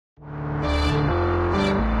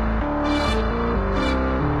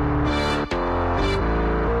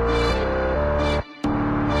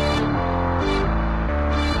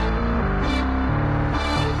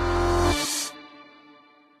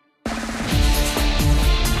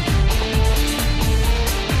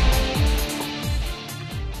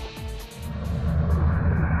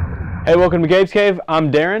Hey, welcome to Gabe's Cave.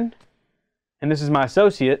 I'm Darren, and this is my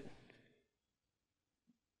associate,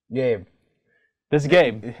 Gabe. This is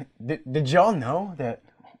Gabe. Did y'all know that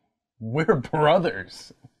we're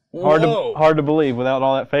brothers? Hard to believe without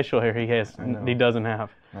all that facial hair he doesn't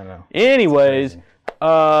have. I know. Anyways,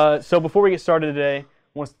 so before we get started today, I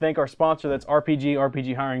want to thank our sponsor. That's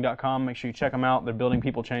rpghiring.com. Make sure you check them out. They're building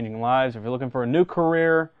people, changing lives. If you're looking for a new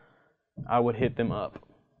career, I would hit them up.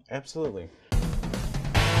 Absolutely.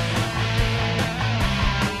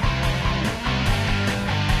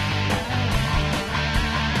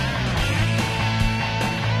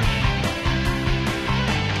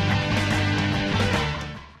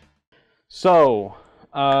 So,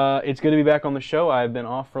 it's good to be back on the show. I've been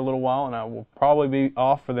off for a little while, and I will probably be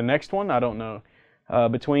off for the next one. I don't know.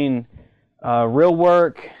 Between real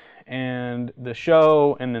work and the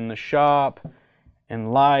show, and then the shop,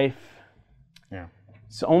 and life. Yeah.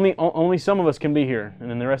 So only some of us can be here, and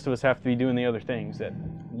then the rest of us have to be doing the other things that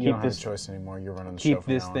you don't have a choice anymore. You're running the show. Keep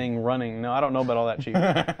this thing running. No, I don't know about all that, Chief.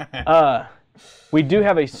 We do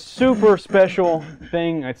have a super special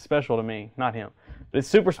thing. It's special to me, not him. It's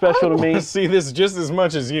super special to me. I see this just as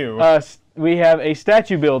much as you. We have a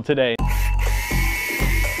statue build today.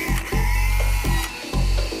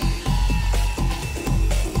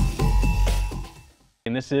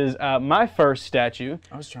 And this is my first statue.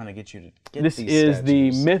 I was trying to get you to get this these is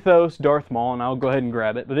statues. the Mythos Darth Maul, and I'll go ahead and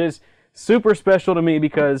grab it. But it is super special to me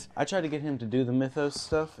because I tried to get him to do the Mythos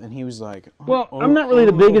stuff, and he was like, I'm not really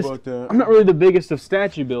the biggest. I'm not really the biggest of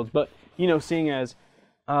statue builds, but you know, seeing as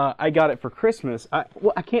I got it for Christmas,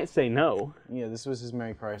 I can't say no. Yeah, this was his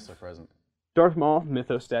Merry Chrysler present. Darth Maul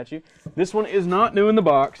Mythos statue. This one is not new in the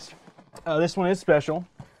box. This one is special.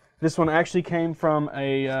 This one actually came from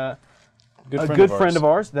a good friend of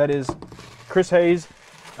ours. That is Chris Hayes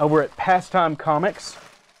over at Pastime Comics.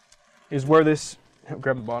 Is where this,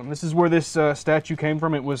 grab the bottom. This is where this statue came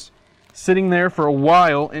from. It was sitting there for a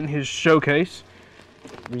while in his showcase.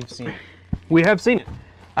 We've seen it. We have seen it.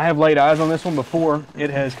 I have laid eyes on this one before it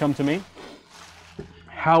has come to me.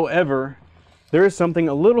 However, there is something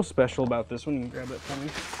a little special about this one. You can grab that for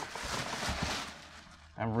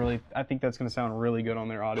me. I think that's going to sound really good on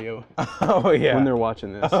their audio. Oh, yeah. When they're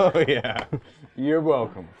watching this. Oh, yeah. You're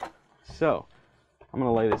welcome. So, I'm going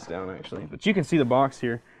to lay this down, actually. But you can see the box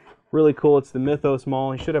here. Really cool. It's the Mythos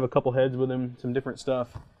Maul. He should have a couple heads with him, some different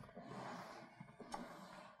stuff.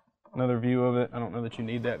 Another view of it. I don't know that you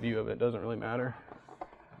need that view of it. It doesn't really matter.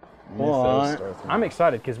 Well, I'm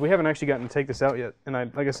excited because we haven't actually gotten to take this out yet. And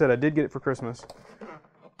like I said, I did get it for Christmas.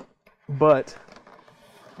 But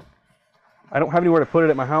I don't have anywhere to put it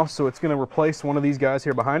at my house, so it's going to replace one of these guys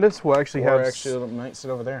here behind us. We'll actually it might sit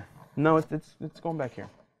over there. No, it's going back here.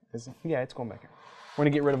 Is it? Yeah, it's going back here. We're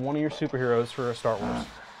going to get rid of one of your superheroes for a Star Wars.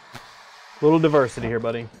 Little diversity here,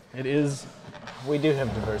 buddy. It is. We do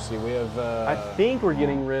have diversity. We have. I think we're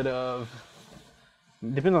getting rid of.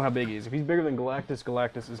 Depends on how big he is. If he's bigger than Galactus,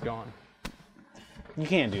 Galactus is gone. You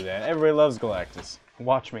can't do that. Everybody loves Galactus.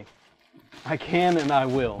 Watch me. I can and I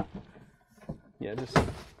will. Yeah,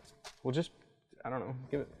 I don't know.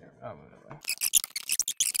 Give it there.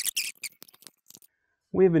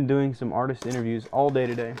 We have been doing some artist interviews all day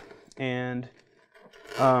today, and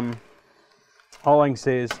all I can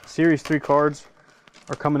say is Series 3 cards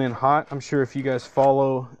are coming in hot. I'm sure if you guys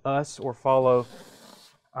follow us or follow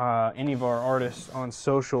any of our artists on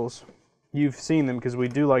socials, you've seen them because we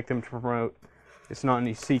do like them to promote. It's not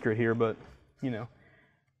any secret here, but you know,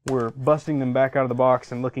 we're busting them back out of the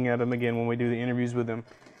box and looking at them again when we do the interviews with them.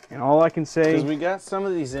 And all I can say, because we got some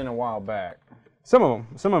of these in a while back. Some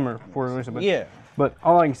of them are for recent, but yeah. But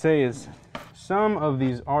all I can say is some of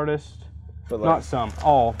these artists, not some,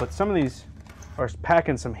 all, but some of these are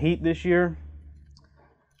packing some heat this year.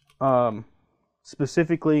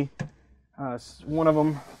 Specifically, one of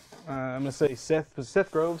them, I'm going to say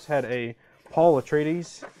Seth Groves had a Paul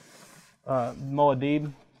Atreides,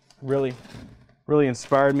 Muad'Dib. Really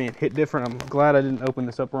inspired me. It hit different. I'm glad I didn't open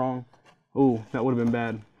this up wrong. Ooh, that would have been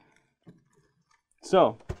bad.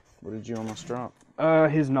 So, what did you almost drop?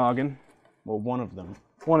 His noggin. Well, one of them.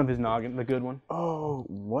 One of his noggin, the good one. Oh,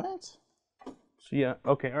 what? So yeah,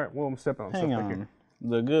 okay, all right. Well, I'm stepping on Hang stuff on. back here.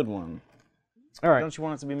 The good one. All right. Don't you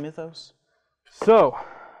want it to be Mythos? So,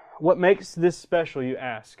 what makes this special, you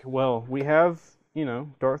ask? Well, we have, you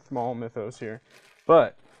know, Darth Maul Mythos here.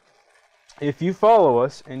 But if you follow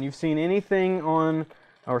us and you've seen anything on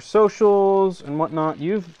our socials and whatnot,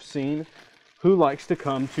 you've seen who likes to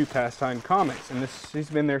come to Pastime Comics. And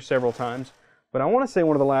he's been there several times. But I want to say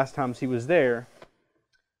one of the last times he was there,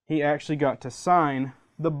 he actually got to sign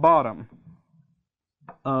the bottom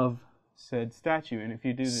of said statue. And if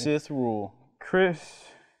you do the Sith rule. Chris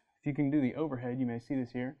if you can do the overhead, you may see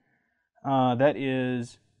this here. That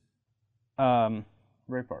is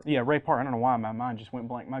Ray Park. yeah, Ray Park. I don't know why my mind just went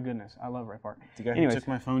blank. My goodness, I love Ray Park. The guy Anyways, who took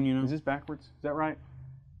my phone, you know? is this backwards? Is that right?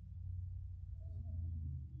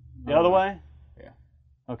 The other way? Yeah.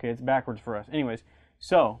 Okay, it's backwards for us. Anyways,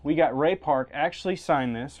 so we got Ray Park actually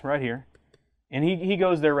signed this right here. And he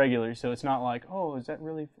goes there regularly, so it's not like, oh, is that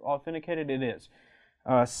really authenticated? It is.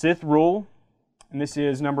 Sith Rule, and this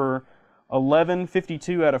is number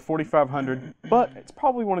 1152 out of 4,500, but it's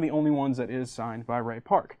probably one of the only ones that is signed by Ray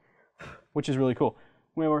Park, which is really cool.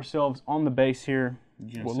 We have ourselves on the base here,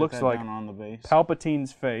 what looks like on the base?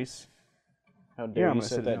 Palpatine's face. How dare I'm you gonna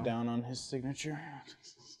set sit that down. down on his signature?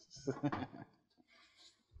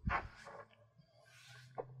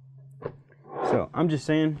 So I'm just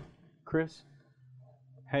saying, Chris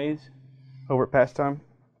Hayes, over at Pastime,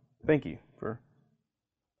 thank you for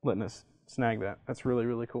letting us snag that. That's really,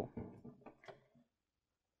 really cool.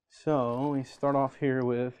 So we start off here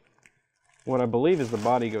with what I believe is the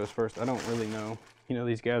body goes first. I don't really know. You know,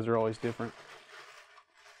 these guys are always different.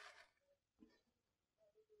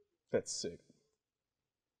 That's sick.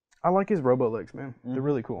 I like his robo legs, man. They're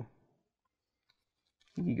really cool.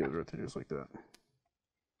 He goes right there just like that.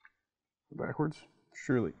 Backwards?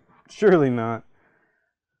 Surely not.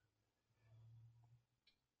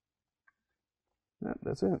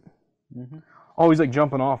 That's it. Oh, he's like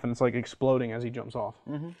jumping off, and it's like exploding as he jumps off.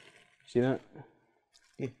 See that?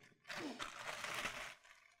 Yeah.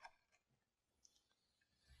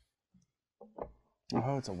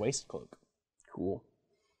 Oh, it's a waist cloak. Cool.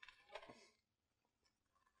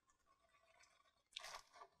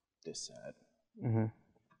 This side.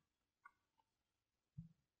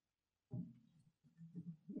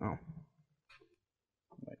 Oh,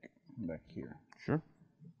 Like back here. sure.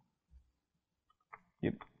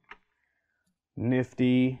 Yep.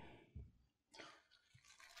 Nifty.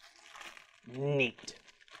 Neat.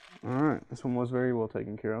 All right, this one was very well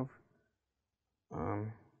taken care of.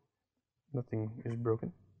 Nothing is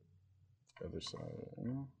broken. Other side.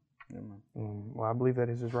 No, never mind. Well, I believe that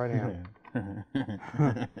is his right hand.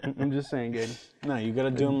 I'm just saying, Gabe. No, you gotta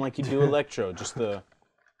do him like you do Electro. Just the.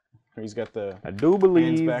 He's got the. I do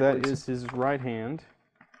believe that backwards. is his right hand.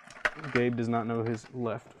 Gabe does not know his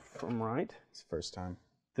left from right. It's the first time.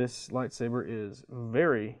 This lightsaber is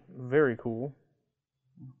very, very cool.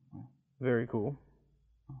 Very cool.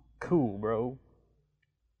 Cool, bro.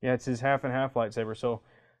 Yeah, it's his half and half lightsaber. So,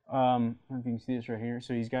 I don't know if you can see this right here.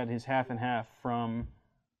 So he's got his half and half from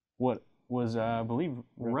what was, I believe,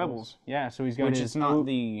 Rebels. Yeah, so he's got Which his is not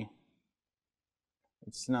the.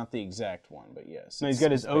 It's not the exact one, but yes. No, he's got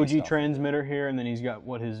his OG transmitter here, and then he's got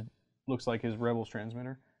what his looks like his Rebels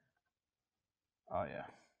transmitter. Oh yeah.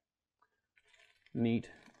 Neat.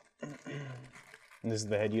 This is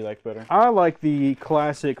the head you like better? I like the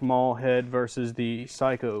classic Maul head versus the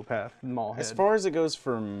psychopath Maul head. As far as it goes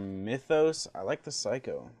for Mythos, I like the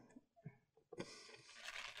Psycho.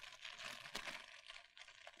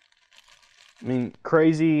 I mean,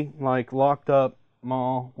 crazy, like locked up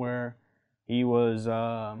Maul where he was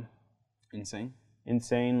Insane?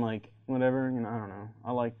 insane, like whatever. You know, I don't know.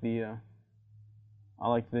 I like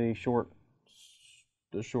the short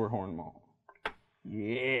horn Maul.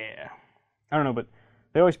 Yeah. I don't know, but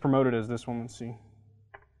they always promote it as this one. Let's see.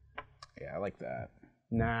 Yeah, I like that.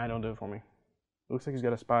 Nah, don't do it for me. Looks like he's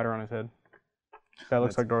got a spider on his head. That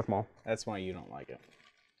looks like Darth Maul. That's why you don't like it.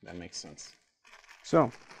 That makes sense.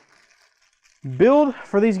 So, build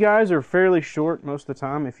for these guys are fairly short most of the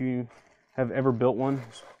time. If you have ever built one,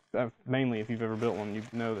 mainly if you've ever built one, you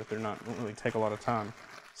know that don't really take a lot of time.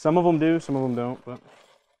 Some of them do, some of them don't, but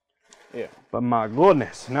Yeah. But my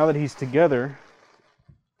goodness, now that he's together,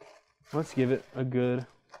 let's give it a good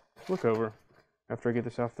look over after I get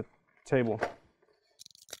this off the table.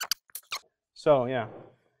 So yeah,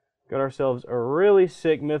 got ourselves a really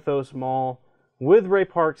sick Mythos Maul with Ray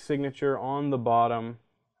Park's signature on the bottom.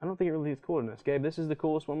 I don't think it really is cooler than this. Gabe, this is the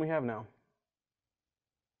coolest one we have now.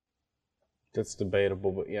 That's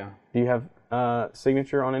debatable, but yeah. Do you have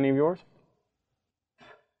signature on any of yours?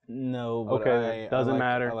 No, but Okay, doesn't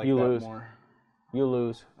matter. I like You that lose. more. You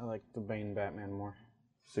lose. I like the Bane Batman more.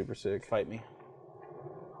 Super sick. Fight me.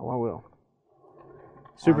 Oh, I will.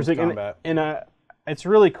 Super Armed sick. combat. And it's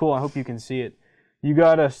really cool. I hope you can see it. You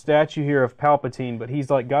got a statue here of Palpatine, but he's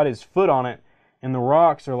like got his foot on it, and the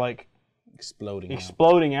rocks are like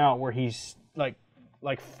exploding out where he's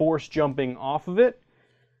like force jumping off of it,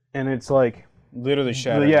 and it's like Literally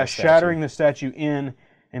shattering. yeah, the statue. shattering the statue in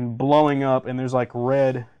and blowing up, and there's like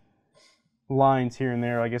red lines here and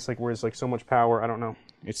there. I guess like where it's like so much power. I don't know.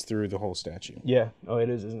 It's through the whole statue. Yeah. Oh, it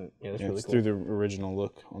is, isn't it? Yeah, that's Yeah, really it's cool. through the original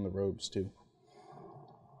look on the robes too.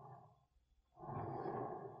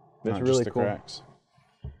 That's not really just the cool. cracks.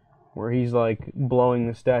 Where he's like blowing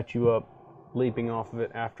the statue up, leaping off of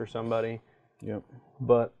it after somebody. Yep.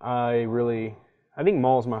 But I think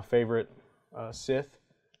Maul's my favorite Sith,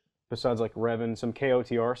 besides like Revan, some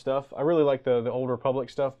KOTR stuff. I really like the Old Republic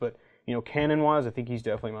stuff, but you know, canon-wise, I think he's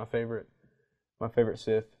definitely my favorite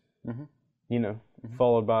Sith. Mm-hmm. You know,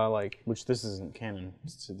 followed by like... Which this isn't canon,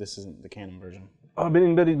 so this isn't the canon version. Oh,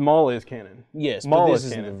 but Maul is canon. Yes, Maul but this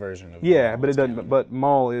is isn't canon. the version of Yeah, Maul but it that's doesn't. canon. But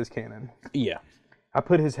Maul is canon. Yeah. I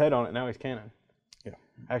put his head on it. Now he's canon. Yeah.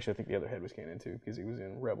 Actually, I think the other head was canon too, because he was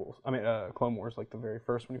in Rebels. I mean, Clone Wars, like the very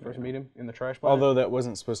first when you first meet him in the trash planet. Although that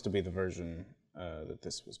wasn't supposed to be the version that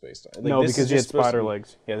this was based on. Like, no, this because is he had just supposed to spider be-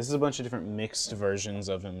 legs. Yeah, this is a bunch of different mixed versions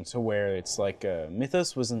of him, to where it's like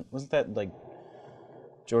Mythos wasn't that like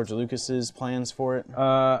George Lucas's plans for it?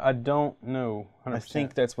 I don't know. 100%. I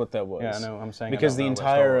think that's what that was. Yeah, I know. I'm saying because I the don't know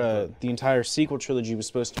about Star Wars, entire the entire sequel trilogy was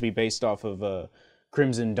supposed to be based off of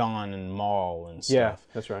Crimson Dawn and Maul and stuff. Yeah,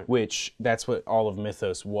 that's right. Which that's what all of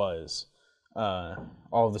Mythos was.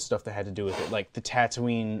 All of the stuff that had to do with it, like the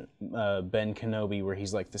Tatooine Ben Kenobi, where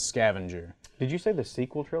he's like the scavenger. Did you say the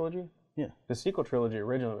sequel trilogy? Yeah. The sequel trilogy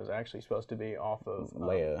originally was actually supposed to be off of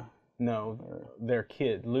Leia. No, their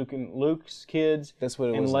kid, Luke's kids. That's what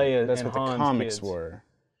it and was. Leia That's and what Han's the comics kids. were.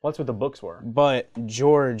 Well, that's what the books were. But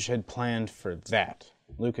George had planned for that.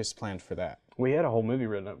 Lucas planned for that. We had a whole movie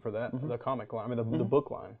written up for that, the comic line, I mean the book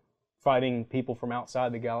line, fighting people from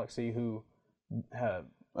outside the galaxy who have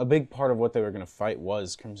A big part of what they were going to fight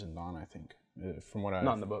was Crimson Dawn, I think. From what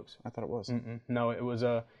not in the books. I thought it was. No, it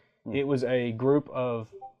was a group of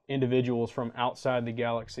individuals from outside the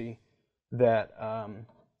galaxy that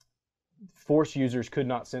Force users could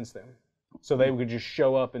not sense them. So they would just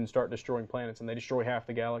show up and start destroying planets, and they destroy half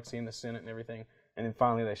the galaxy and the Senate and everything, and then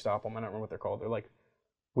finally they stop them. I don't remember what they're called. They're like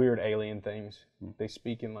weird alien things. They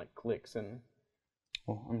speak in like clicks and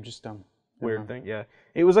Well, I'm just dumb. weird thing. Yeah,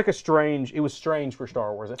 it was like it was strange for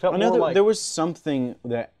Star Wars. It felt I know more like there was something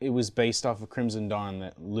that it was based off of Crimson Dawn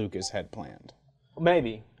that Lucas had planned.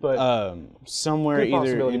 maybe, but Somewhere good either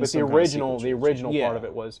possibility. in But the some kind of original sequel trilogy. part of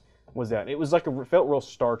it was that it was like it felt real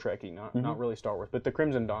Star Trek-y, not really Star Wars. But the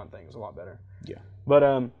Crimson Dawn thing was a lot better. Yeah.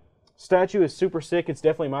 But statue is super sick. It's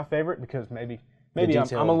definitely my favorite because maybe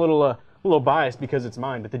detail. I'm a little biased because it's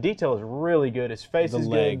mine. But the detail is really good. His face is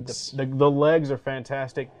legs. good. The legs are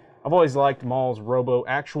fantastic. I've always liked Maul's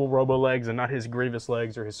actual Robo legs and not his Grievous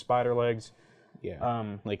legs or his spider legs.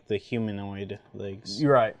 Yeah. Like the humanoid legs.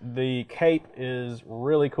 You're right. The cape is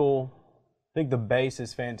really cool. I think the base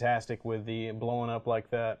is fantastic with the blowing up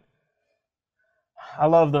like that. I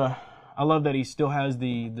love that he still has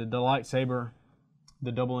the lightsaber,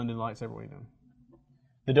 the double-ended lightsaber. What are you doing?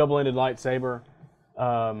 The double-ended lightsaber.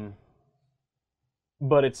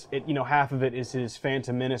 But it's half of it is his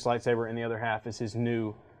Phantom Menace lightsaber, and the other half is his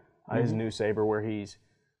new saber, where he's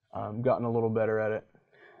gotten a little better at it.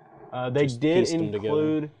 They did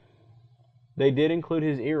include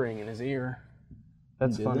his earring in his ear.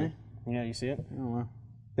 That's Did funny. Yeah, you see it? Oh, wow.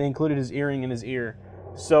 They included his earring in his ear.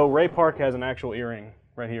 So Ray Park has an actual earring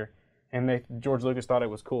right here, and George Lucas thought it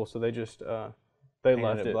was cool, so they just they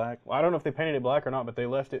left it black? Well, I don't know if they painted it black or not, but they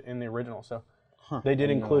left it in the original. So they did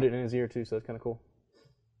include it in his ear too, so that's kind of cool.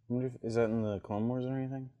 I wonder is that in the Clone Wars or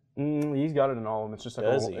anything? He's got it in all of them. It's just like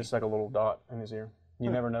Does he? it's like a little dot in his ear. You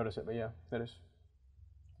never notice it, but yeah, that is.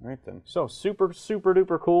 All right then. So super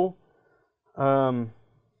duper cool.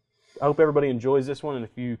 I hope everybody enjoys this one, and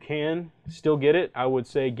if you can still get it, I would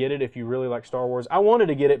say get it if you really like Star Wars. I wanted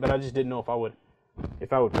to get it, but I just didn't know if I would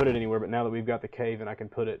put it anywhere. But now that we've got the cave and I can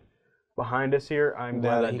put it behind us here, I'm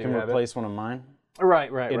glad I he do can have replace one of mine it.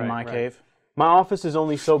 Right. in my cave. My office is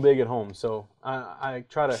only so big at home, so I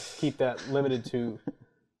try to keep that limited to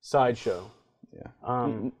Sideshow. Yeah.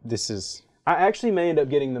 This is. I actually may end up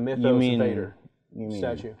getting the Mythos Vader You mean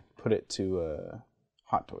statue. put it to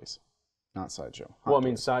Hot Toys, not Sideshow. Well, I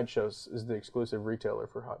mean, Sideshow is the exclusive retailer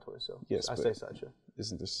for Hot Toys, so Yes, I but- say Sideshow.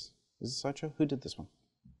 Is this Sideshow? Who did this one?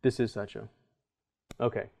 This is Sideshow.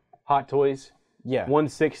 Okay. Hot Toys, Yeah.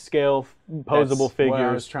 1/6 scale posable That's what I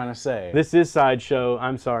figures. was trying to say. This is Sideshow.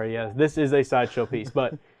 I'm sorry, yes. This is a Sideshow piece.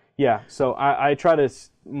 But, yeah, so I try to,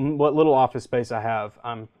 what little office space I have,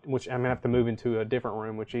 which I'm going to have to move into a different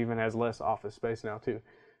room, which even has less office space now, too.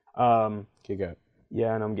 You got.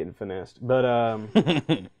 Yeah, and I'm getting finessed. But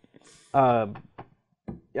I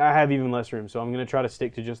have even less room, so I'm going to try to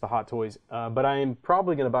stick to just the Hot Toys. But I am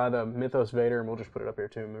probably going to buy the Mythos Vader, and we'll just put it up here,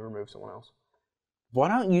 too, and remove someone else. Why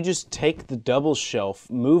don't you just take the double shelf,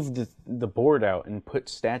 move the board out, and put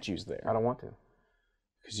statues there? I don't want to.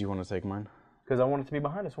 Because you want to take mine? Because I want it to be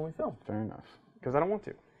behind us when we film. Fair enough. Because I don't want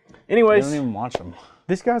to. You Anyways, don't even watch them.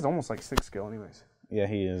 this guy's almost like 6 skill anyways. Yeah,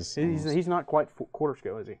 he is. He's not quite quarter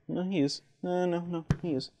scale, is he? No, he is. No,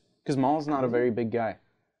 he is. Because Maul's not a very big guy.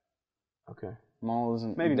 Okay. Maul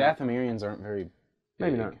isn't. Maybe Dathomirians aren't very big.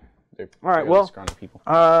 Maybe not. They're all right, well, scrawny people.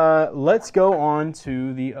 let's go on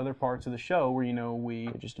to the other parts of the show where,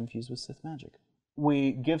 They're just infused with Sith magic.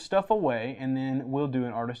 we give stuff away, and then we'll do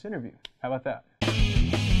an artist interview. How about that?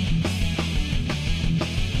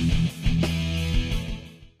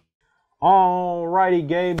 Alrighty,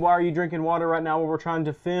 Gabe, why are you drinking water right now while we're trying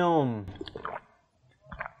to film?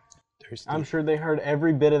 Thirsty. I'm sure they heard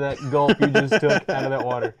every bit of that gulp you just took out of that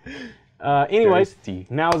water. Anyways, Thirsty.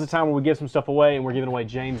 now is the time where we give some stuff away, and we're giving away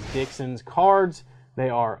James Dixon's cards.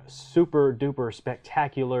 They are super duper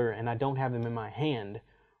spectacular, and I don't have them in my hand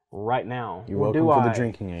right now. You're welcome for the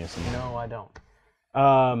drinking ASMR. No, I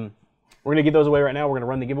don't. We're going to give those away right now. We're going to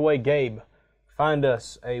run the giveaway. Gabe, find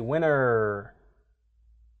us a winner.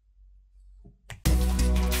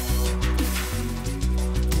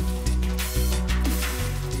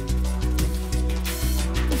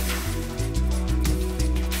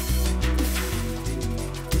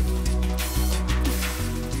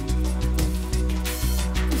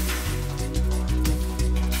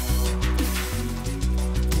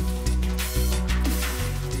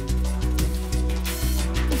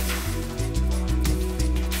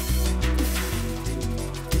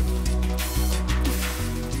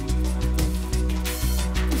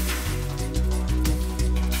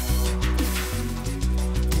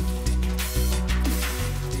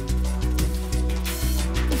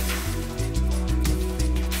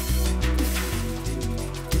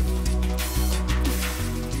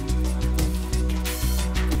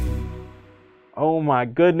 Oh my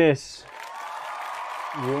goodness.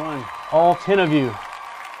 You won. All 10 of you.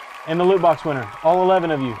 And the loot box winner. All 11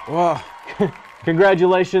 of you. Wow.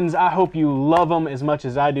 Congratulations. I hope you love them as much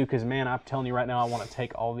as I do, because, man, I'm telling you right now, I want to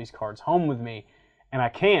take all these cards home with me. And I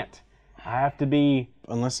can't. I have to be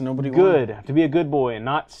Unless nobody good. won. I have to be a good boy and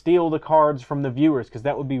not steal the cards from the viewers, because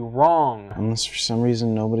that would be wrong. Unless for some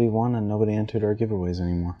reason nobody won and nobody entered our giveaways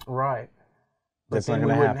anymore. Right. That's But not then going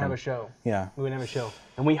we to wouldn't happen. have a show. Yeah. We wouldn't have a show.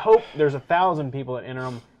 And we hope there's 1,000 people that enter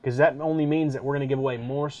them, because that only means that we're going to give away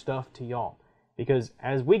more stuff to y'all. Because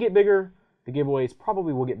as we get bigger, the giveaways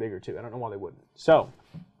probably will get bigger too. I don't know why they wouldn't. So,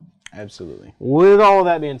 Absolutely. with all of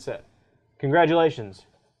that being said, congratulations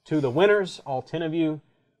to the winners, all 10 of you.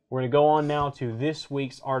 We're going to go on now to this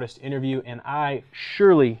week's artist interview, and I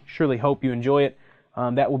surely hope you enjoy it.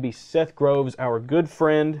 That will be Seth Groves, our good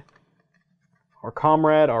friend, our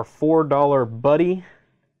comrade, our $4 buddy.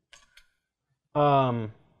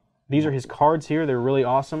 These are his cards here. They're really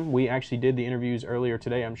awesome. We actually did the interviews earlier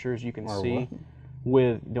today. I'm sure, as you can see.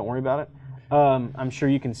 Don't worry about it. I'm sure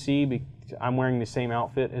you can see. I'm wearing the same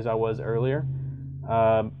outfit as I was earlier.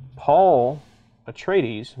 Paul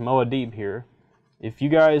Atreides, Moadib here. If you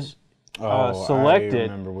guys select I it,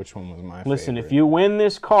 remember which one was my listen. favorite. If you win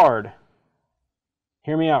this card,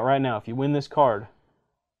 hear me out right now. If you win this card,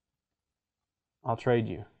 I'll trade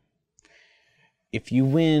you. If you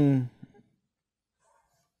win,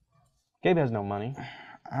 Gabe has no money.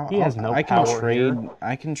 He has no power here.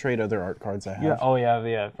 I can trade other art cards I have. Yeah. Oh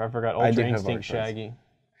yeah. I forgot. I do Ultra have Instinct art cards. Shaggy.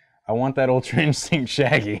 I want that Ultra Instinct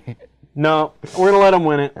Shaggy. No, we're gonna let him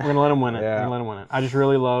win it. We're gonna let him win it. Yeah. We're gonna let him win it. I just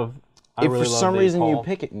really love. If for love some Dave reason you Paul.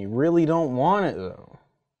 pick it and you really don't want it though,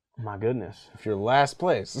 My goodness, if you're last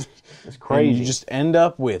place, it's and crazy. you just end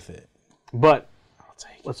up with it. But I'll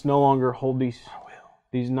take it. let's no longer hold these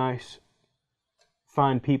nice,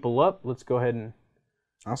 fine people up. Let's go ahead and.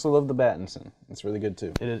 I also love the Battinson. It's really good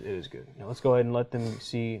too. It is good. Now let's go ahead and let them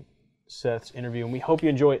see Seth's interview, and we hope you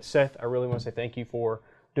enjoy it. Seth, I really want to say thank you for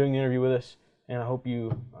doing the interview with us, and I hope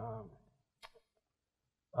you.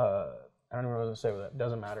 I don't know what I was going to say with that.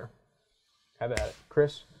 Doesn't matter. Have at it,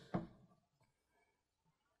 Chris.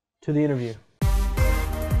 To the interview.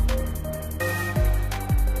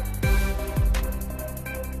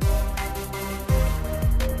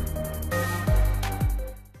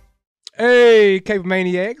 Hey, Cave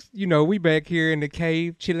Maniacs. You know, we back here in the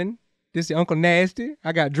cave chilling. This is Uncle Nasty.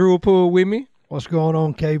 I got Drew Pool with me. What's going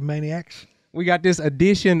on, Cave Maniacs? We got this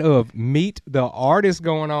edition of Meet the Artist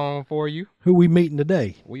going on for you. Who we meeting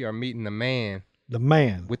today? We are meeting the man The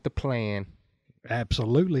man. with the plan,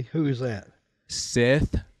 Absolutely. Who is that?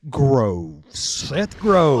 Seth Groves. Seth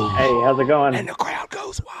Groves. Hey, how's it going? And the crowd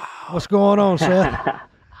goes wild. What's going on, Seth?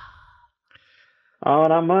 Oh,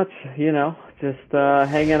 not much. Just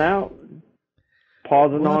hanging out,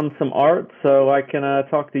 pausing on some art so I can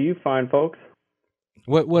talk to you fine folks.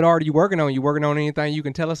 What art are you working on? You working on anything you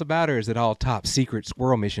can tell us about, or is it all top secret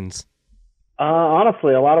squirrel missions?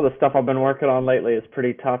 Honestly, a lot of the stuff I've been working on lately is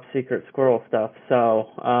pretty top secret squirrel stuff. So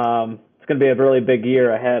it's going to be a really big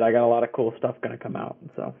year ahead. I got a lot of cool stuff going to come out.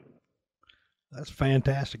 So That's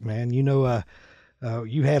fantastic, man. You know,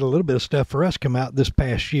 you had a little bit of stuff for us come out this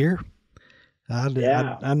past year. I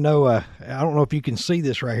know. I don't know if you can see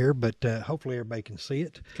this right here, but hopefully everybody can see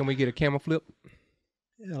it. Can we get a camera flip?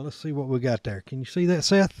 Yeah, let's see what we got there. Can you see that,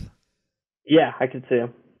 Seth? yeah, I can see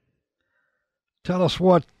him. Tell us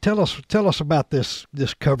about this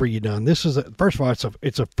cover you done. This is first of all,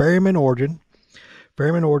 it's a Ferryman Origin.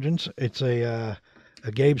 Ferryman Origins. It's a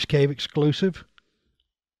Gabe's Cave exclusive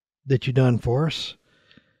that you done for us.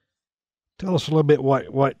 Tell us a little bit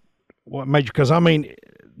what made you, because I mean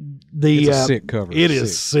It's a sick cover. It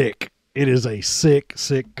is sick. It is a sick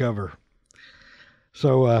cover.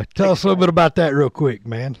 So tell us a little bit about that real quick,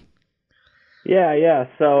 man. Yeah.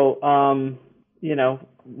 So,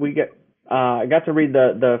 I got to read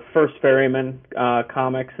the first Ferryman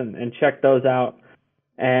comics and check those out.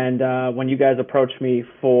 And when you guys approached me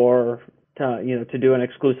to do an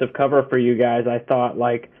exclusive cover for you guys, I thought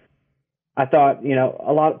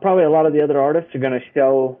probably a lot of the other artists are going to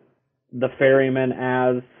show the Ferryman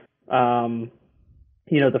as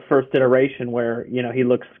the first iteration where he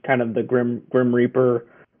looks kind of the Grim Reaper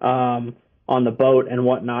on the boat and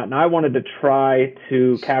whatnot. And I wanted to try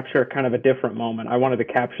to capture kind of a different moment. I wanted to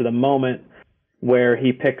capture the moment where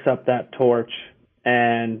he picks up that torch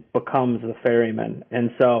and becomes the Ferryman.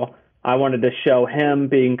 And so I wanted to show him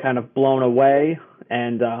being kind of blown away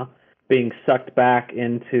and being sucked back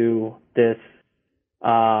into this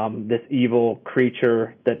evil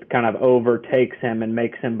creature that kind of overtakes him and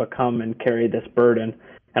makes him become and carry this burden.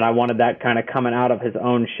 And I wanted that kind of coming out of his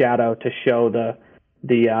own shadow to show the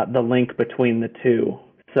link between the two.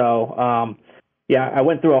 So I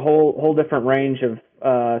went through a whole different range of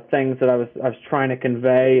things that I was trying to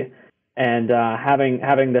convey, and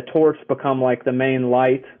having the torch become like the main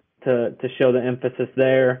light to show the emphasis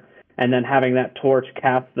there, and then having that torch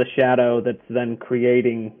cast the shadow that's then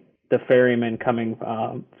creating the Ferryman coming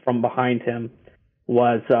from behind him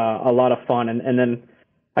was a lot of fun. And then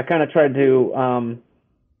I kind of tried to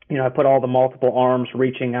I put all the multiple arms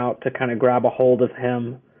reaching out to kind of grab a hold of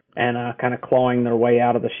him and kind of clawing their way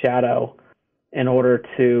out of the shadow in order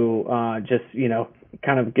to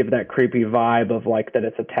kind of give that creepy vibe of like that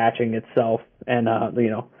it's attaching itself, and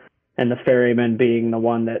and the Ferryman being the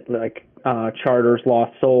one that charters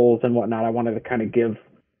lost souls and whatnot. I wanted to kind of give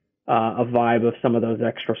a vibe of some of those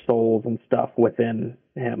extra souls and stuff within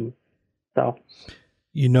him. So,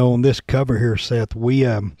 on this cover here, Seth, we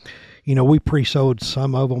we pre-sold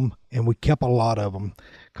some of them and we kept a lot of them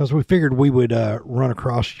because we figured we would run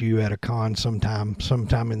across you at a con sometime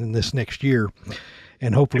in this next year,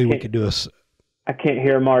 and hopefully we could do I can't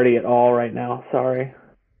hear Marty at all right now. Sorry.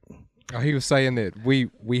 He was saying that we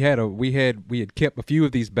had kept a few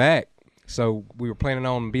of these back, so we were planning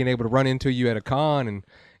on being able to run into you at a con and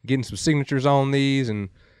getting some signatures on these, and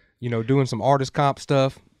doing some artist comp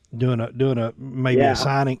stuff. Doing a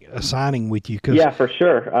signing with you. Yeah, for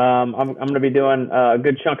sure. I'm going to be doing a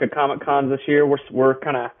good chunk of Comic Cons this year. We're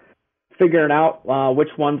kind of figuring out which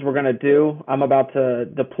ones we're going to do. I'm about to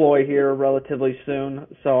deploy here relatively soon,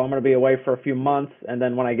 so I'm going to be away for a few months, and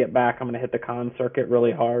then when I get back, I'm going to hit the con circuit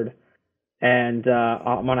really hard, and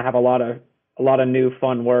I'm going to have a lot of new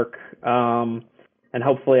fun work. And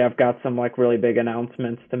hopefully I've got some really big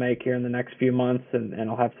announcements to make here in the next few months, and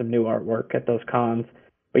I'll have some new artwork at those cons.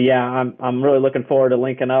 But yeah, I'm really looking forward to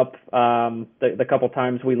linking up. The couple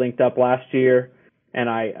times we linked up last year, and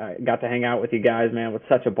I got to hang out with you guys, man, with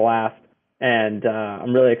such a blast. And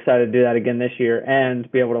I'm really excited to do that again this year and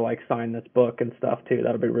be able to sign this book and stuff too.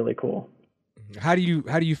 That'll be really cool. How do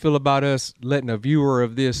you feel about us letting a viewer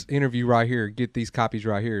of this interview right here get these copies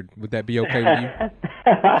right here? Would that be okay with you?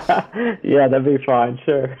 Yeah, that'd be fine.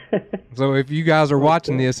 Sure. So if you guys are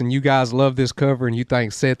watching this and you guys love this cover and you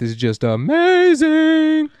think Seth is just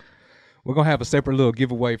amazing, we're going to have a separate little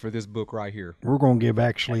giveaway for this book right here. We're going to give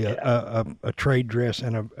actually a trade dress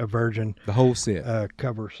and a virgin. The whole set.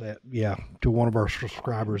 Cover set, yeah, to one of our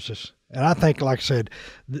subscribers. And I think, like I said,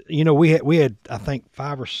 we had I think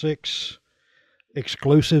 5 or 6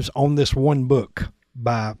 exclusives on this one book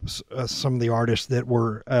by some of the artists that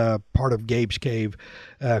were part of Gabe's Cave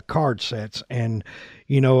card sets. And,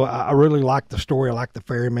 I really like the story. I like the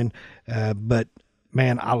Ferryman, but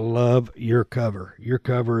man, I love your cover. Your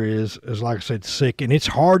cover is like I said, sick, and it's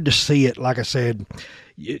hard to see it. Like I said,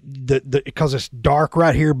 because it's dark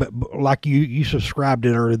right here, but like you subscribed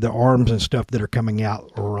it, or the arms and stuff that are coming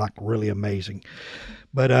out are really amazing.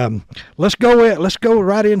 But let's go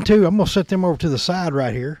right into. I'm gonna set them over to the side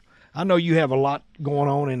right here. I know you have a lot going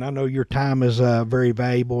on, and I know your time is very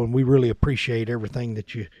valuable, and we really appreciate everything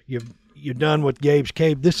that you're done with Gabe's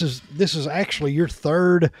Cave. This is actually your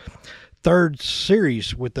third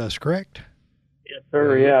series with us, correct? Yes,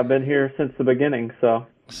 sir. Yeah, I've been here since the beginning. So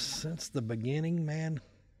since the beginning, man,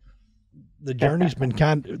 the journey's been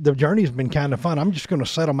kind of fun. I'm just going to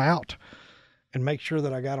set them out and make sure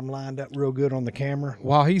that I got them lined up real good on the camera.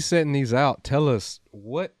 While he's setting these out, tell us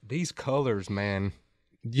what these colors, man.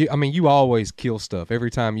 You always kill stuff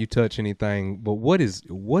every time you touch anything, but what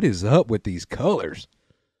is up with these colors?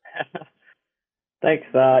 Thanks.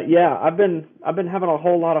 Yeah, I've been having a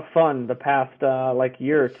whole lot of fun the past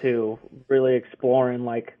year or two, really exploring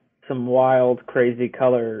like some wild, crazy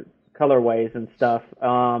colorways and stuff,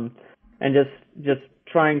 and just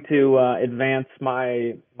trying to advance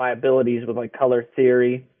my abilities with like color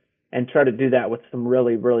theory, and try to do that with some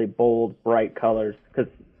really, really bold, bright colors,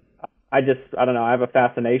 because I don't know, I have a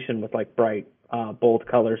fascination with like bright, bold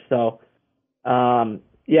colors. So,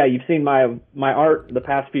 yeah, you've seen my art the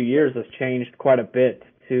past few years has changed quite a bit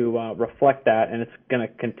to reflect that, and it's going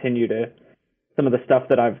to continue to. Some of the stuff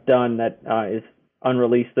that I've done that is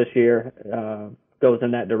unreleased this year goes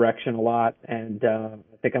in that direction a lot, and I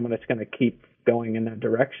think I'm just going to keep going in that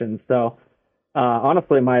direction. So,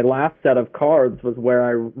 honestly, my last set of cards was where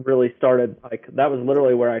I really started. Like, that was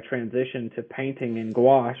literally where I transitioned to painting in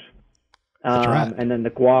gouache. That's right. And then the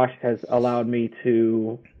gouache has allowed me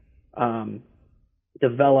to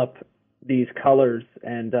develop these colors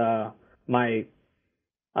and my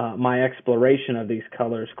exploration of these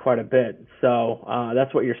colors quite a bit. So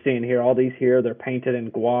that's what you're seeing here. All these here, they're painted in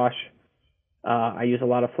gouache. I use a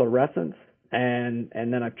lot of fluorescence, and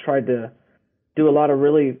then I've tried to do a lot of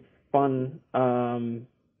really fun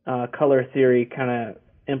color theory kind of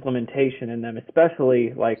implementation in them,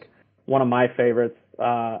 especially like one of my favorites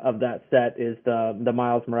of that set is the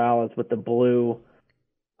Miles Morales with the blue.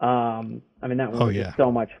 I mean, that one was just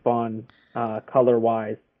so much fun color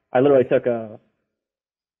wise. I literally took a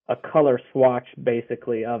color swatch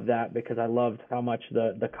basically of that because I loved how much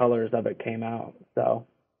the colors of it came out. So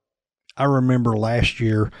I remember last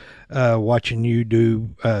year watching you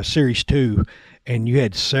do Series 2, and you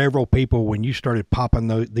had several people when you started popping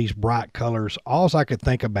these bright colors. All I could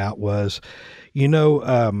think about was,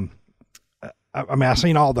 I mean, I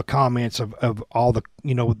seen all the comments of all the,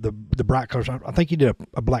 the bright colors. I think you did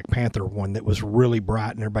a Black Panther one that was really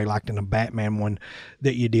bright, and everybody liked, and a Batman one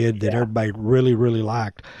that you did that everybody really, really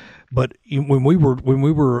liked. But when we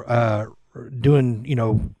were doing,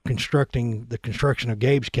 construction of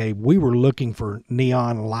Gabe's Cave, we were looking for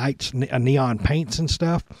neon lights, neon paints and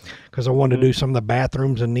stuff, because I wanted to do some of the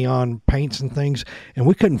bathrooms and neon paints and things, and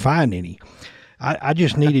we couldn't find any. I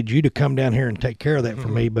just needed you to come down here and take care of that for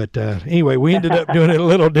me. But anyway, we ended up doing it a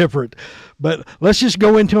little different. But let's just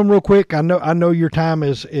go into them real quick. I know your time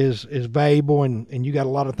is valuable, and you got a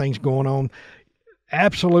lot of things going on.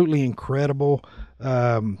 Absolutely incredible,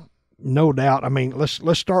 no doubt. I mean,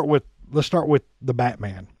 let's start with the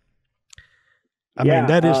Batman. I mean,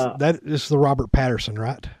 that is the Robert Pattinson,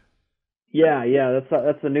 right? Yeah.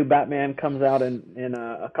 That's the new Batman, comes out in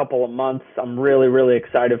a couple of months. I'm really, really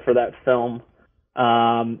excited for that film.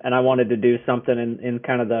 And I wanted to do something in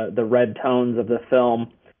kind of the red tones of the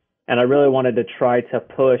film. And I really wanted to try to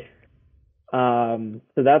push. So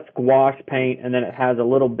that's gouache paint, and then it has a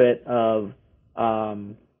little bit of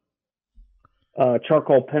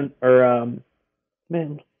charcoal pen, or I'm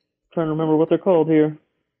trying to remember what they're called here.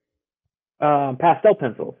 Pastel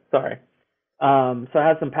pencil, sorry. So it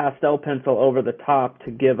has some pastel pencil over the top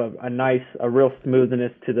to give a real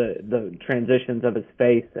smoothness to the transitions of his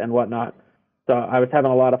face and whatnot. So I was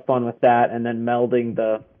having a lot of fun with that, and then melding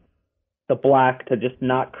the black to just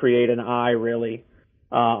not create an eye really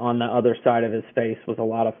on the other side of his face was a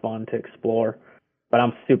lot of fun to explore. But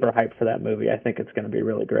I'm super hyped for that movie. I think it's going to be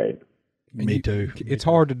really great. Me too. It's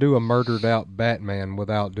hard to do a murdered out Batman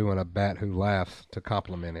without doing a Bat Who Laughs to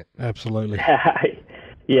complement it. Absolutely.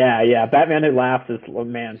 Yeah. Batman Who Laughs is,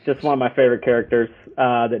 just one of my favorite characters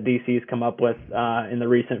that DC's come up with in the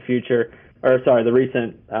recent future, the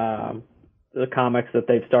recent the comics that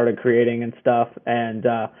they've started creating and stuff, and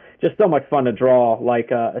just so much fun to draw,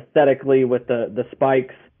 like aesthetically with the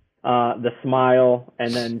spikes, the smile,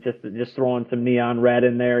 and then just throwing some neon red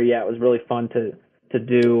in there. Yeah, it was really fun to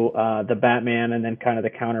do the Batman, and then kind of the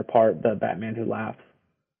counterpart, the Batman Who Laughs.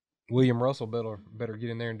 William Russell better get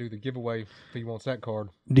in there and do the giveaway if he wants that card.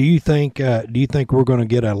 Do you think we're going to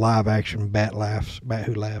get a live action Bat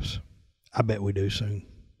Who Laughs? I bet we do soon.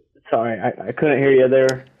 Sorry, I couldn't hear you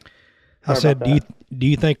there. I said, do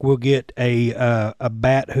you think we'll get a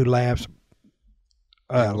Bat Who Laughs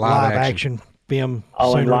live action film?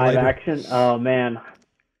 Oh, in live action? Oh man,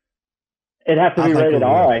 It'd have to I be think rated we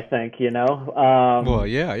R, will. I think, you know. Well,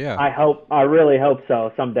 yeah. I really hope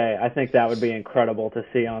so someday. I think that would be incredible to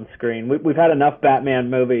see on screen. We've had enough Batman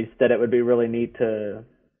movies that it would be really neat to.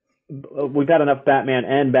 We've had enough Batman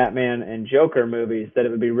and Joker movies that it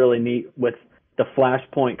would be really neat with the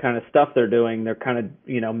Flashpoint kind of stuff they're doing. They're kind of,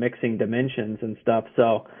 you know, mixing dimensions and stuff.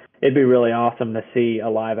 So it'd be really awesome to see a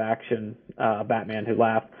live action Batman who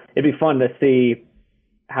laughs. It'd be fun to see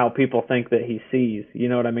how people think that he sees. You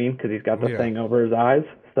know what I mean? Because he's got the thing over his eyes.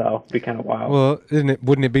 So it'd be kind of wild. Well,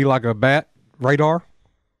 wouldn't it be like a bat radar?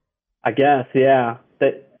 I guess, yeah.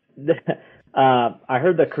 I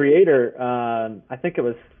heard the creator. I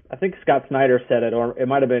think Scott Snyder said it, or it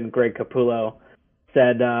might have been Greg Capullo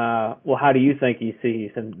said, "Well, how do you think he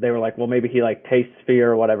sees?" And they were like, "Well, maybe he like tastes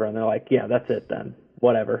fear or whatever." And they're like, "Yeah, that's it then.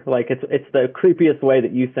 Whatever. Like it's the creepiest way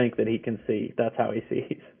that you think that he can see. That's how he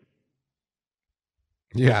sees."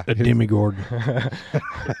 Yeah, A demigorgon.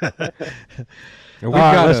 And All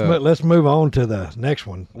right, let's move on to the next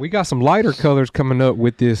one. we got some lighter colors coming up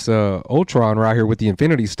with this Ultron right here with the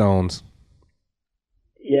Infinity Stones.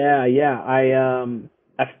 Yeah.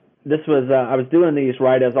 This was I was doing these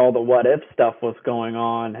right as all the what if stuff was going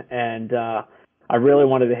on, and I really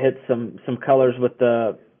wanted to hit some colors with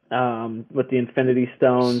the Infinity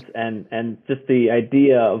Stones and just the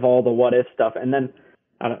idea of all the what if stuff. And then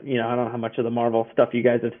I don't know how much of the Marvel stuff you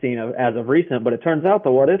guys have seen as of recent, but it turns out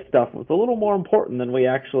the what if stuff was a little more important than we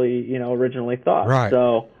actually originally thought. Right.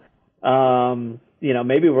 So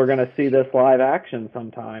maybe we're going to see this live action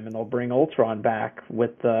sometime, and they'll bring Ultron back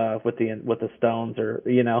with the Stones, or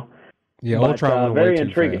Yeah, But, Ultron went very way too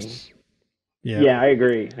intriguing. fast. Yeah, I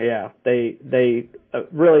agree. Yeah, they a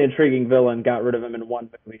really intriguing villain. Got rid of him in one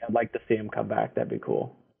movie. I'd like to see him come back. That'd be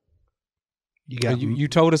cool. You got You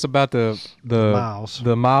told us about the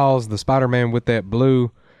Miles. the Spider-Man with that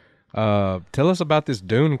blue. Tell us about this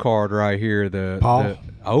Dune card right here. Paul?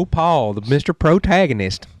 Paul, the Mr.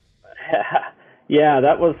 Protagonist. Yeah,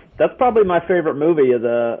 that's probably my favorite movie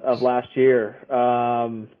of last year.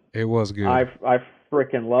 It was good. I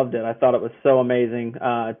freaking loved it. I thought it was so amazing.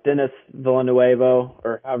 Denis Villeneuve,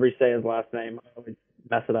 or however you say his last name, I always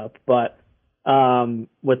mess it up. But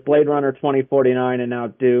with Blade Runner 2049 and now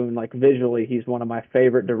Dune, like visually, he's one of my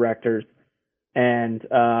favorite directors, and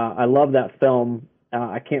I love that film.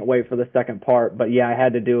 I can't wait for the second part. But yeah, I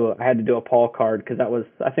had to do a Paul card because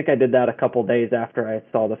I think I did that a couple days after I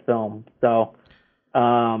saw the film. So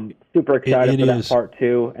super excited for that part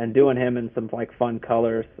two, and doing him in some like fun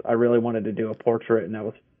colors. I really wanted to do a portrait, and that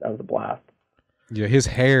was a blast. Yeah, his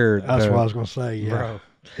hair. That's what I was going to say. Yeah. Bro.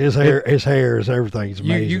 His hair is everything. It's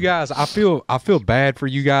amazing. You guys, I feel bad for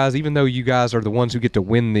you guys, even though you guys are the ones who get to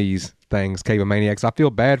win these things, Cable Maniacs. I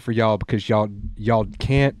feel bad for y'all because y'all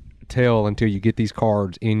can't tell until you get these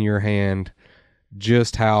cards in your hand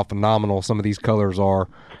just how phenomenal some of these colors are.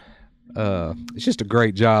 It's just a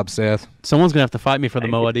great job, Seth. Someone's gonna have to fight me for the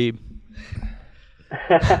Moadib.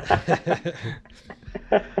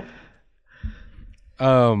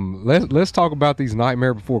 Let's talk about these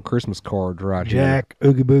Nightmare Before Christmas cards right Jack,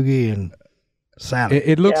 here. Oogie Boogie, and Sally.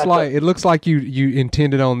 It looks like you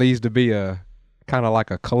intended on these to be a kind of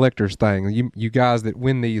like a collector's thing. You guys that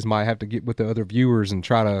win these might have to get with the other viewers and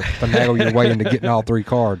try to finagle your way into getting all three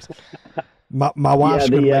cards. My wife's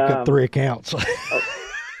going to make up 3 accounts.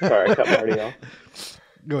 Sorry, I cut Marty off.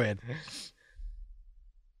 Go ahead.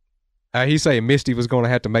 He's saying Misty was going to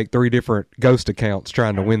have to make 3 different ghost accounts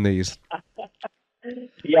trying to win these.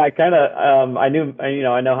 Yeah, I kind of I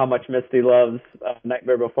know how much Misty loves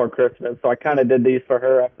Nightmare Before Christmas, so I kind of did these for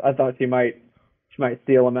her. I thought she might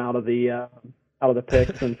steal them out of the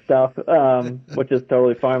picks and stuff, which is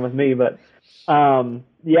totally fine with me. But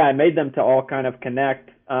yeah, I made them to all kind of connect.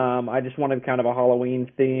 I just wanted kind of a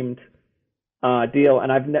Halloween themed deal,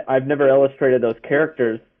 and I've never illustrated those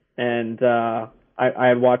characters, and I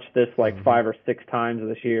had watched this like 5 or 6 times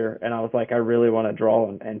this year, and I was like, I really want to draw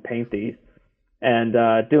and paint these. And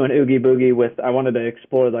doing Oogie Boogie I wanted to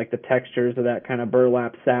explore like the textures of that kind of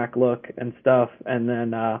burlap sack look and stuff. And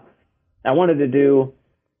then I wanted to do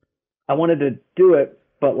it,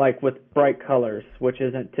 but like with bright colors, which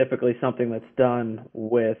isn't typically something that's done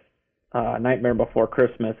with Nightmare Before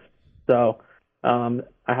Christmas. So I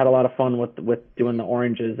had a lot of fun with doing the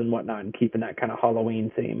oranges and whatnot and keeping that kind of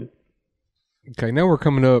Halloween theme. Okay, now we're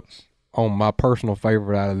coming up on my personal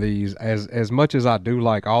favorite out of these. As much as I do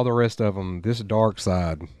like all the rest of them, this Dark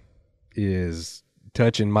Side is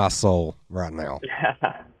touching my soul right now.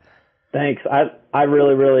 Thanks. I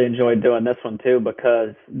really, really enjoyed doing this one too,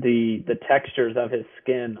 because the textures of his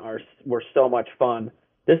skin were so much fun.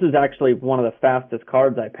 This is actually one of the fastest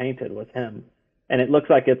cards I painted with him. And it looks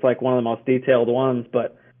like it's like one of the most detailed ones,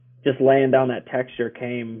 but just laying down that texture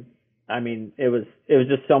came. I mean, it was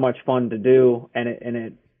just so much fun to do, and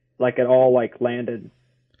it like it all like landed.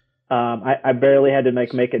 I barely had to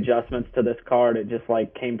make adjustments to this card. It just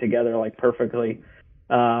like came together like perfectly.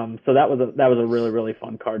 So that was a really, really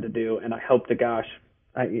fun card to do, and I hope to gosh,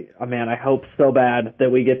 I hope so bad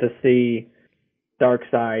that we get to see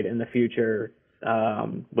Darkseid in the future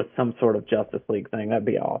with some sort of Justice League thing. That'd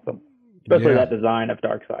be awesome, especially that design of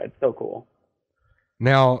Darkseid. So cool.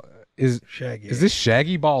 Now, is this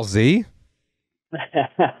Shaggy Ball Z?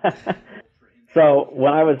 So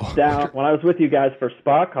when I was with you guys for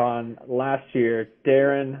SpaCon last year,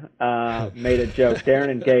 Darren made a joke. Darren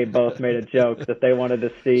and Gabe both made a joke that they wanted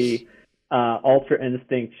to see Ultra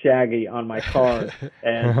Instinct Shaggy on my card,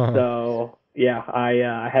 and so yeah,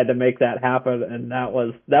 I had to make that happen, and that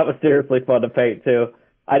was seriously fun to paint too.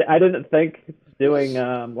 I didn't think doing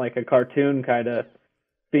like a cartoon kind of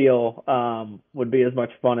feel would be as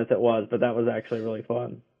much fun as it was, but that was actually really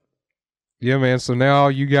fun. Yeah, man. So now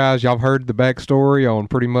y'all heard the backstory on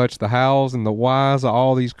pretty much the hows and the whys of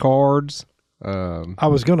all these cards. I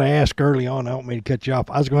was going to ask early on, I don't mean to cut you off.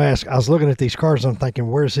 I was going to ask, I was looking at these cards, I'm thinking,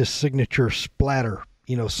 where's his signature splatter?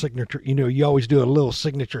 Signature, you always do a little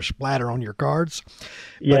signature splatter on your cards.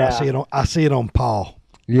 But yeah. I see it on Paul.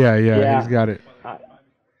 Yeah, he's got it.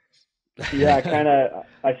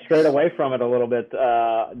 I strayed away from it a little bit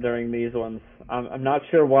during these ones. I'm not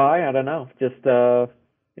sure why. I don't know. Just,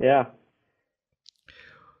 yeah.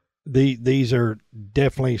 These are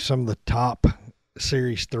definitely some of the top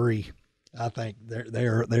Series 3. I think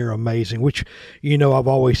they're amazing, which, I've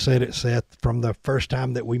always said it, Seth, from the first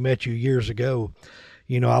time that we met you years ago.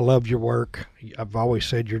 I loved your work. I've always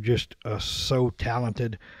said you're just so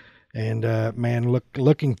talented, and man,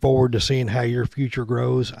 looking forward to seeing how your future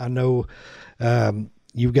grows. I know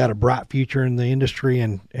you've got a bright future in the industry,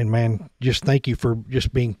 and man, just thank you for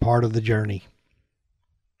just being part of the journey.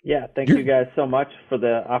 Yeah, thank you guys so much for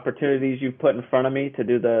the opportunities you've put in front of me. To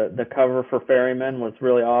do the cover for Ferryman was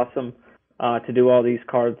really awesome. To do all these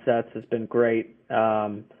card sets has been great.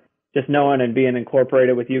 Just knowing and being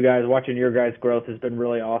incorporated with you guys, watching your guys' growth has been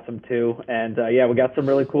really awesome too. And we got some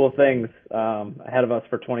really cool things ahead of us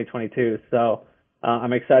for 2022. So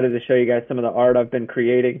I'm excited to show you guys some of the art I've been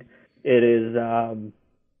creating. It is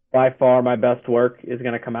by far my best work is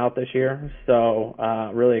going to come out this year. So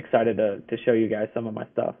really excited to show you guys some of my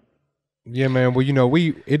stuff. Yeah, man. Well,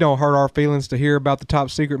 it don't hurt our feelings to hear about the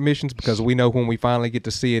top secret missions, because we know when we finally get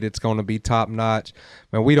to see it, it's going to be top notch.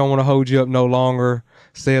 Man, we don't want to hold you up no longer.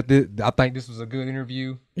 Seth, I think this was a good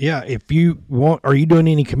interview. Yeah, if you want, are you doing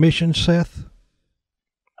any commissions, Seth?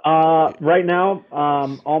 Right now,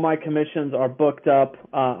 all my commissions are booked up.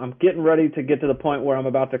 I'm getting ready to get to the point where I'm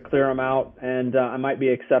about to clear them out, and I might be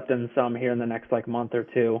accepting some here in the next month or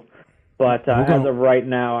two. But as of right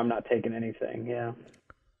now, I'm not taking anything. Yeah.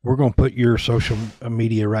 We're going to put your social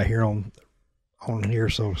media right here on here,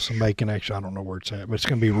 so somebody can actually, I don't know where it's at, but it's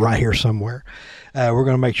going to be right here somewhere. We're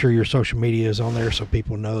going to make sure your social media is on there so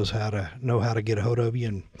people know how to get a hold of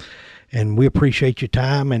you, and we appreciate your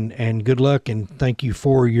time and good luck, and thank you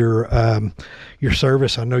for your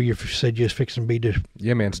service. I know you said you was fixing to be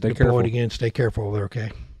stay careful again. Stay careful over there, okay?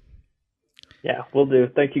 Yeah, we'll do.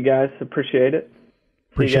 Thank you guys. Appreciate it.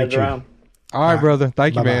 Appreciate See you guys around. All right, brother.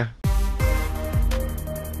 Thank you, Bye-bye. man.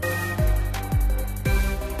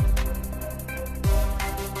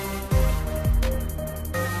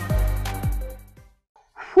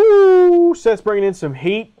 Whoo! Seth's bringing in some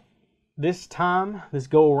heat this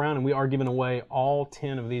go around, and we are giving away all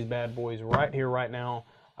 10 of these bad boys right here, right now.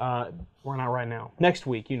 We're not right now. Next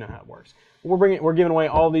week, you know how it works. We're giving away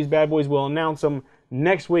all these bad boys. We'll announce them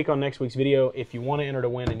next week on next week's video. If you want to enter to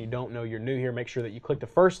win and you don't know, you're new here, make sure that you click the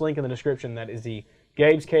first link in the description. That is the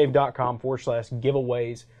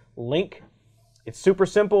gabescave.com/giveaways link. It's super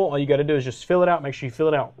simple. All you got to do is just fill it out. Make sure you fill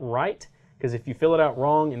it out right, because if you fill it out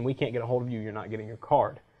wrong and we can't get a hold of you, you're not getting your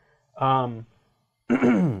card.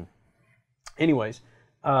 Anyways,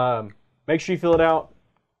 make sure you fill it out,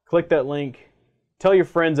 click that link, tell your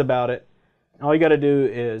friends about it. All you got to do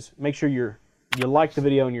is make sure you like the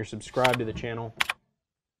video and you're subscribed to the channel.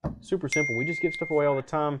 Super simple. We just give stuff away all the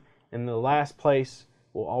time, and the last place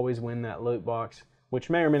will always win that loot box, which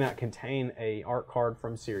may or may not contain a art card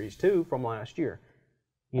from Series 2 from last year.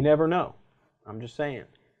 You never know. I'm just saying.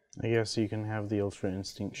 I guess you can have the Ultra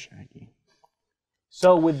Instinct Shaggy.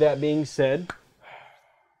 So with that being said,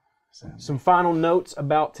 some final notes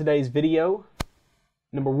about today's video.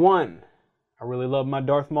 Number 1, I really love my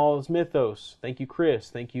Darth Maul Mythos. Thank you, Chris.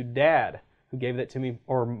 Thank you, Dad, who gave that to me,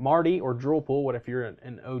 or Marty, or Droolpool, what if you're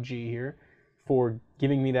an OG here, for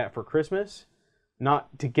giving me that for Christmas.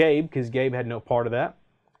 Not to Gabe, because Gabe had no part of that.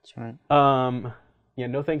 That's right. Yeah,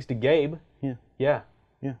 no thanks to Gabe. Yeah. Yeah.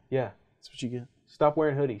 Yeah. Yeah. That's what you get. Stop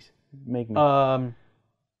wearing hoodies. Make me.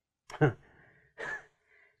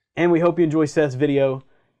 And we hope you enjoy Seth's video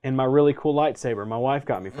and my really cool lightsaber my wife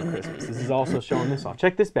got me for Christmas. This is also showing this off.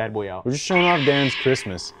 Check this bad boy out. We're just showing off Darren's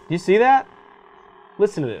Christmas. Do you see that?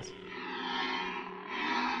 Listen to this.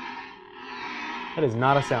 That is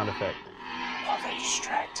not a sound effect. Oh, they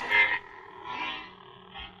distracted.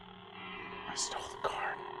 I stole the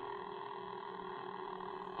card.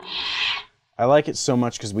 I like it so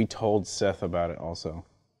much because we told Seth about it also.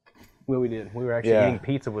 Well, we did. We were actually Yeah. eating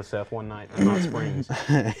pizza with Seth one night in Hot Springs.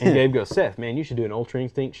 And Gabe goes, Seth, man, you should do an Ultra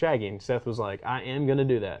Instinct Shaggy. And Seth was like, I am going to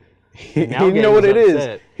do that. He Now didn't Gabe know what is it is.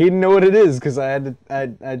 upset. He didn't know what it is because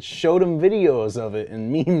I'd showed him videos of it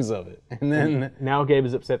and memes of it. And then... Now Gabe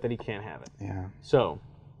is upset that he can't have it. Yeah. So,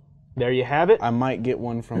 there you have it. I might get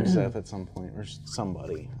one from Seth at some point, or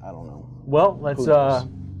somebody. I don't know. Well, let's Who knows?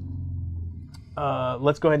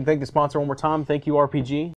 go ahead and thank the sponsor one more time. Thank you,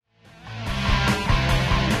 RPG.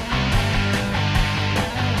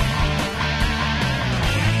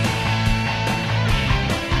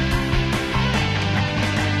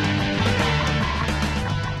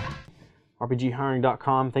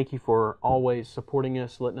 RPGhiring.com. Thank you for always supporting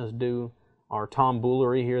us, letting us do our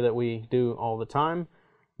tomboolery here that we do all the time.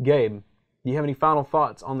 Gabe, do you have any final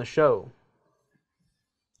thoughts on the show?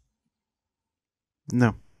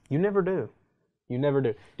 No. You never do. You never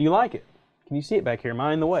do. Do you like it? Can you see it back here? Am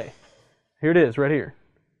I in the way? Here it is, right here.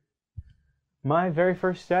 My very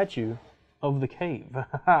first statue of the cave.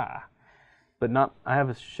 But not, I have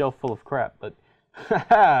a shelf full of crap, but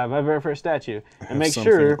my very first statue. And make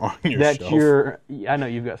something sure on your that shelf. I know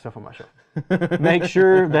you've got stuff on my shelf. Make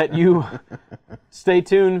sure that you stay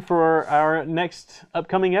tuned for our next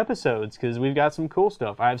upcoming episodes because we've got some cool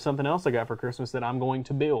stuff. I have something else I got for Christmas that I'm going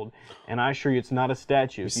to build, and I assure you it's not a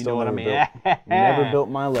statue. If you know what I mean. Never built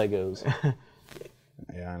my Legos.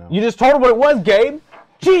 Yeah, I know. You just told her what it was, Gabe.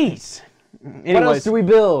 Jeez. Anyways, What else do we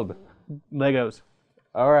build? Legos.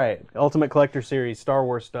 All right. Ultimate Collector Series, Star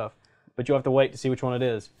Wars stuff. But you'll have to wait to see which one it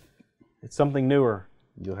is. It's something newer.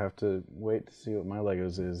 You'll have to wait to see what my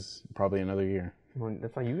Legos is. Probably another year. Well,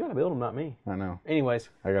 that's why you gotta build them, not me. I know. Anyways,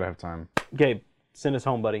 I gotta have time. Gabe, send us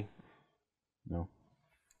home, buddy. No.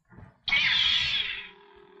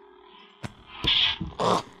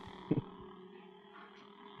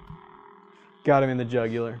 Got him in the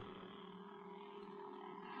jugular.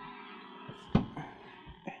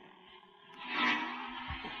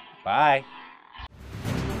 Bye.